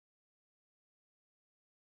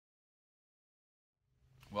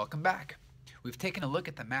Welcome back. We've taken a look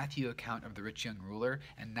at the Matthew account of the rich young ruler,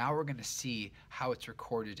 and now we're going to see how it's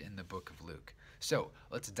recorded in the book of Luke. So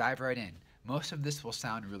let's dive right in. Most of this will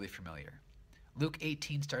sound really familiar. Luke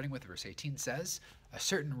 18, starting with verse 18, says, "A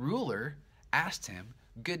certain ruler asked him,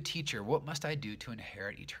 'Good teacher, what must I do to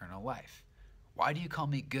inherit eternal life?' 'Why do you call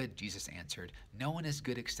me good?' Jesus answered. 'No one is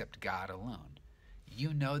good except God alone.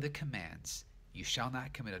 You know the commands. You shall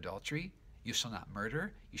not commit adultery. You shall not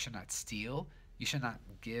murder. You shall not steal. You shall not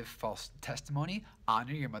give false testimony.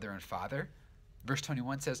 Honor your mother and father.' Verse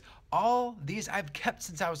 21 says, 'All these I've kept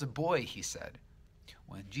since I was a boy,' he said.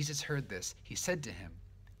 When Jesus heard this, he said to him,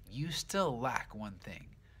 'You still lack one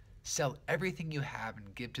thing. Sell everything you have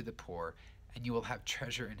and give to the poor, and you will have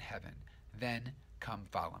treasure in heaven. Then come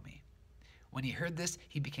follow me.' When he heard this,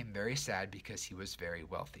 he became very sad because he was very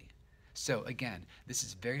wealthy." So again, this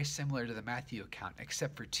is very similar to the Matthew account,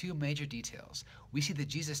 except for two major details. We see that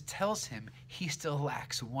Jesus tells him he still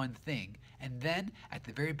lacks one thing, and then at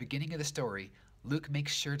the very beginning of the story, Luke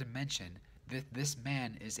makes sure to mention that this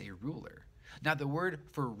man is a ruler. Now the word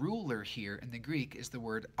for ruler here in the Greek is the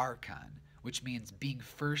word archon, which means being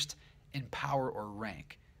first in power or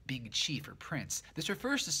rank, being chief or prince. This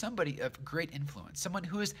refers to somebody of great influence, someone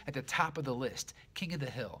who is at the top of the list, king of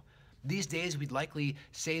the hill. These days, we'd likely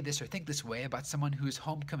say this or think this way about someone who is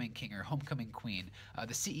homecoming king or homecoming queen,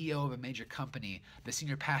 the CEO of a major company, the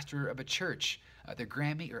senior pastor of a church, the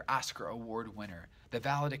Grammy or Oscar award winner, the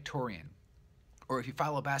valedictorian, or if you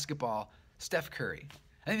follow basketball, Steph Curry.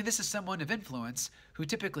 I mean, this is someone of influence who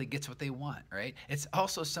typically gets what they want, right? It's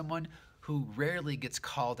also someone who rarely gets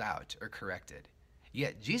called out or corrected.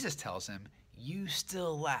 Yet Jesus tells him, "You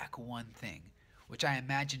still lack one thing," which I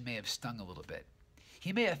imagine may have stung a little bit.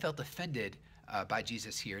 He may have felt offended by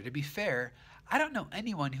Jesus here. To be fair, I don't know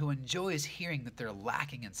anyone who enjoys hearing that they're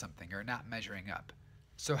lacking in something or not measuring up.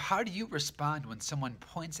 So how do you respond when someone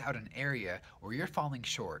points out an area where you're falling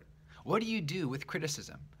short? What do you do with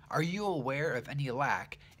criticism? Are you aware of any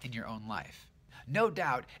lack in your own life? No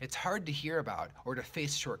doubt it's hard to hear about or to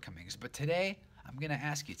face shortcomings, but today I'm going to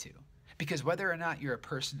ask you to. Because whether or not you're a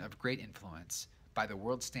person of great influence by the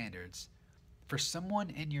world's standards, for someone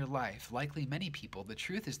in your life, likely many people, the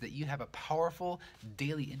truth is that you have a powerful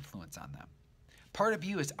daily influence on them. Part of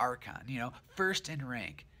you is archon, first in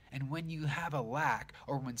rank. And when you have a lack,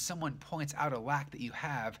 or when someone points out a lack that you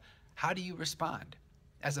have, how do you respond?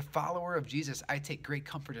 As a follower of Jesus, I take great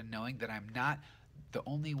comfort in knowing that I'm not the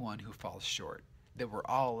only one who falls short, that we're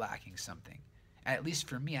all lacking something. At least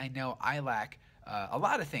for me, I know I lack a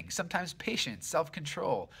lot of things, sometimes patience,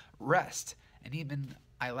 self-control, rest, and even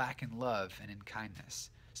I lack in love and in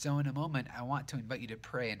kindness. So in a moment, I want to invite you to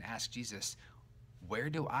pray and ask Jesus,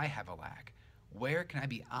 where do I have a lack? Where can I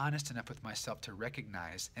be honest enough with myself to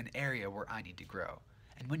recognize an area where I need to grow?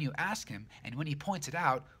 And when you ask him, and when he points it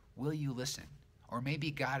out, will you listen? Or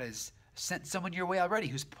maybe God has sent someone your way already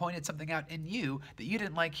who's pointed something out in you that you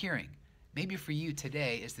didn't like hearing. Maybe for you,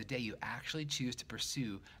 today is the day you actually choose to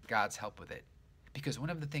pursue God's help with it. Because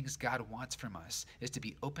one of the things God wants from us is to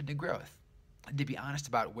be open to growth, and to be honest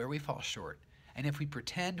about where we fall short. And if we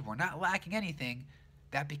pretend we're not lacking anything,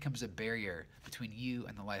 that becomes a barrier between you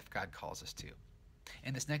and the life God calls us to.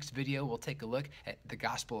 In this next video, we'll take a look at the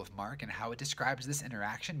Gospel of Mark and how it describes this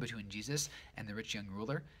interaction between Jesus and the rich young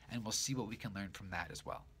ruler, and we'll see what we can learn from that as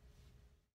well.